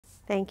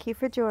Thank you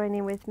for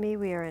joining with me.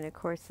 We are in A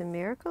Course in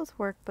Miracles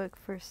workbook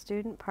for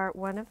student part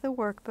 1 of the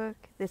workbook.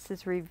 This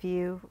is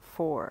review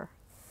 4,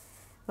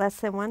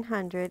 lesson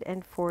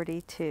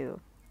 142.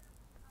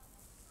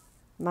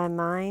 My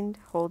mind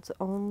holds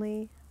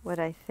only what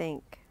I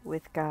think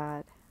with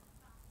God.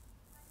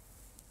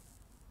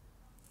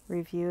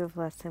 Review of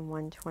lesson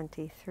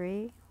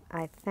 123.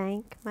 I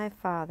thank my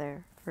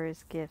Father for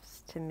his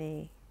gifts to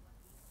me.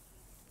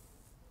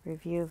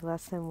 Review of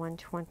lesson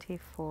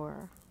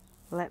 124.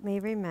 Let me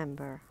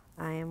remember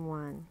I am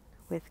one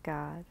with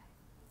God.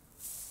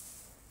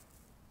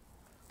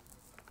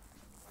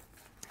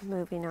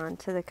 Moving on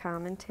to the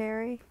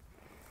commentary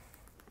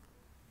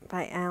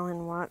by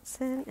Alan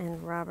Watson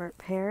and Robert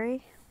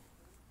Perry.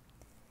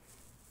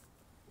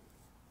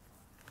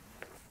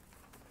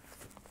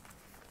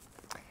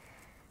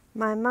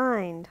 My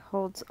mind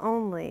holds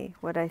only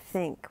what I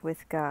think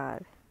with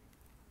God.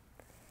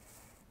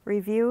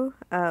 Review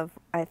of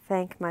I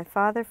thank my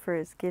Father for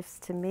his gifts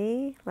to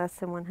me,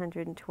 lesson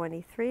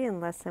 123 and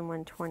lesson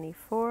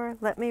 124.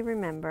 Let me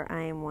remember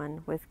I am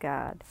one with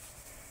God.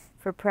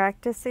 For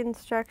practice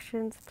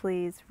instructions,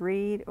 please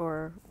read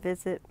or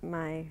visit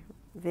my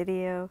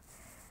video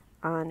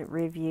on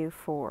review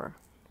 4,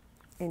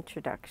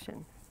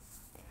 introduction.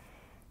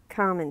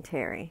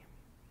 Commentary.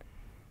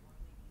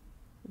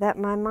 That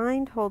my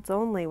mind holds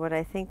only what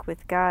I think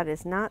with God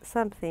is not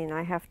something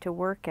I have to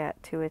work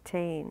at to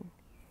attain.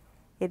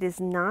 It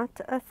is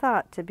not a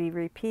thought to be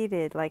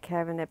repeated like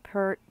having a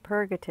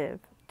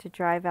purgative to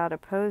drive out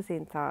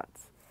opposing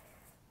thoughts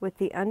with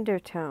the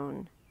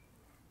undertone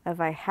of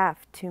I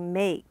have to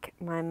make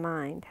my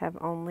mind have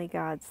only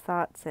God's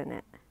thoughts in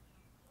it.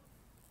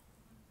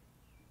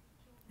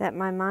 That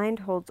my mind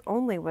holds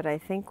only what I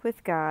think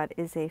with God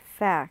is a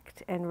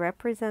fact and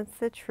represents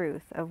the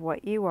truth of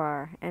what you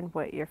are and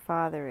what your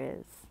Father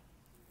is.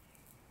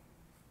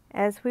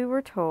 As we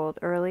were told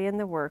early in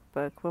the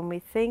workbook, when we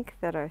think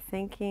that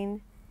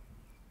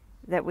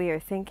we are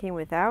thinking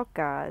without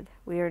God,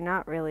 we are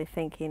not really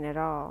thinking at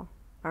all.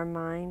 Our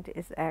mind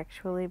is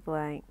actually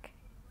blank.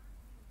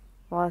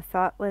 While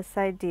thoughtless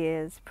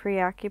ideas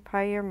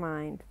preoccupy your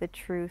mind, the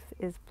truth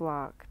is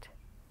blocked.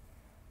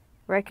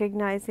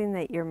 Recognizing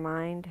that your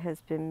mind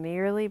has been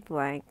merely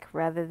blank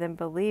rather than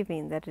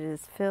believing that it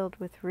is filled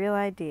with real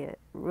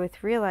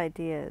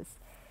ideas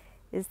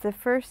is the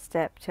first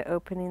step to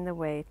opening the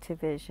way to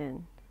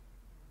vision.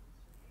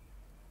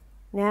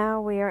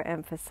 Now we are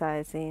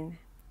emphasizing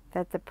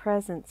that the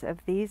presence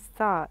of these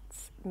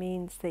thoughts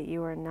means that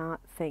you are not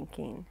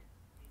thinking.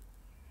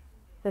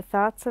 The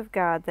thoughts of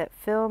God that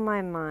fill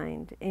my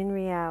mind in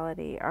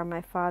reality are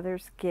my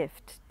Father's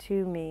gift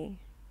to me.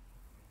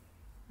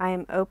 I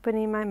am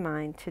opening my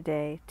mind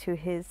today to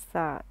his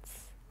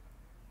thoughts.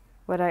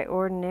 What I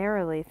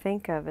ordinarily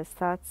think of as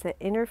thoughts that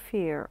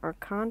interfere or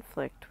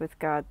conflict with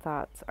God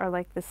thoughts are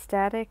like the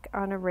static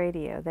on a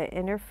radio that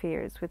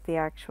interferes with the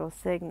actual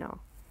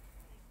signal.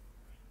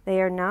 They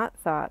are not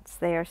thoughts,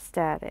 they are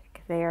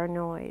static, they are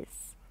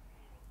noise.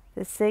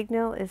 The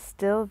signal is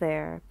still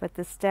there, but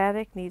the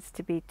static needs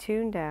to be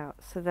tuned out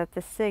so that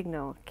the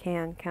signal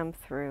can come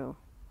through.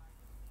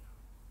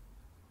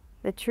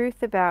 The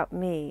truth about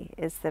me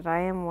is that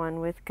I am one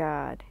with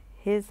God.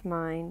 His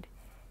mind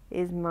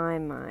is my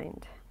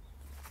mind.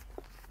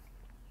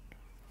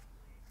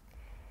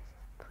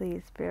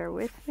 Please bear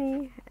with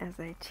me as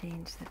I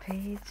change the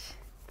page.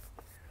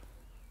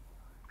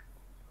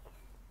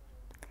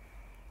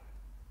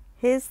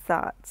 His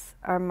thoughts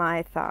are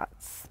my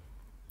thoughts.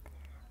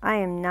 I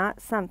am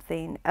not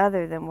something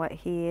other than what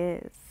he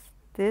is.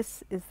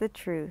 This is the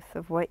truth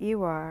of what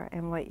you are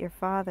and what your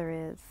Father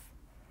is.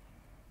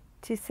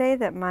 To say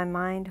that my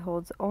mind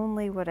holds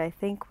only what I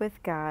think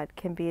with God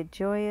can be a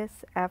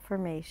joyous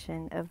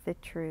affirmation of the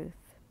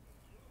truth.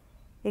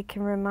 It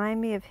can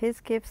remind me of his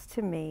gifts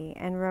to me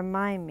and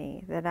remind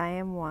me that I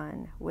am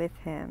one with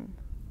him.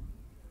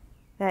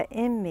 That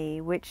in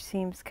me, which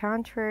seems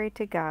contrary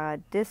to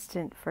God,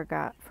 distant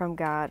from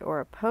God, or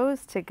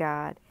opposed to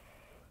God,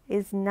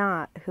 is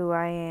not who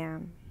I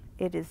am.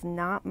 It is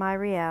not my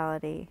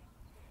reality.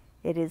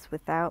 It is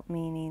without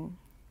meaning.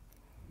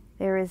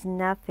 There is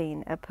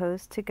nothing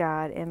opposed to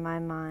God in my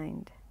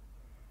mind.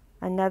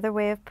 Another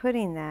way of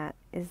putting that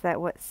is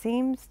that what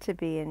seems to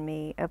be in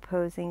me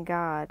opposing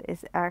God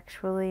is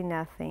actually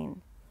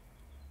nothing.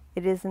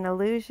 It is an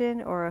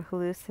illusion or a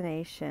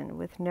hallucination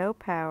with no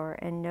power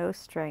and no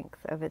strength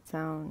of its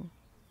own.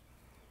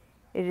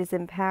 It is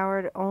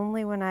empowered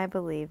only when I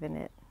believe in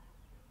it.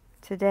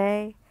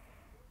 Today,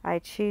 I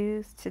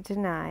choose to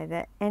deny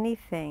that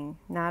anything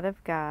not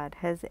of God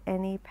has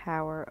any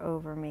power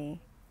over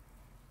me.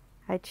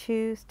 I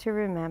choose to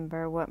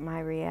remember what my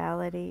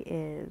reality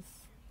is.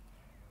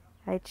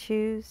 I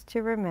choose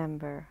to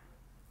remember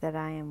that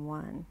I am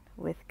one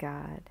with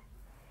God.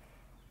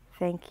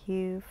 Thank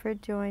you for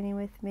joining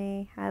with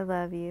me. I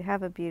love you.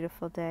 Have a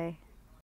beautiful day.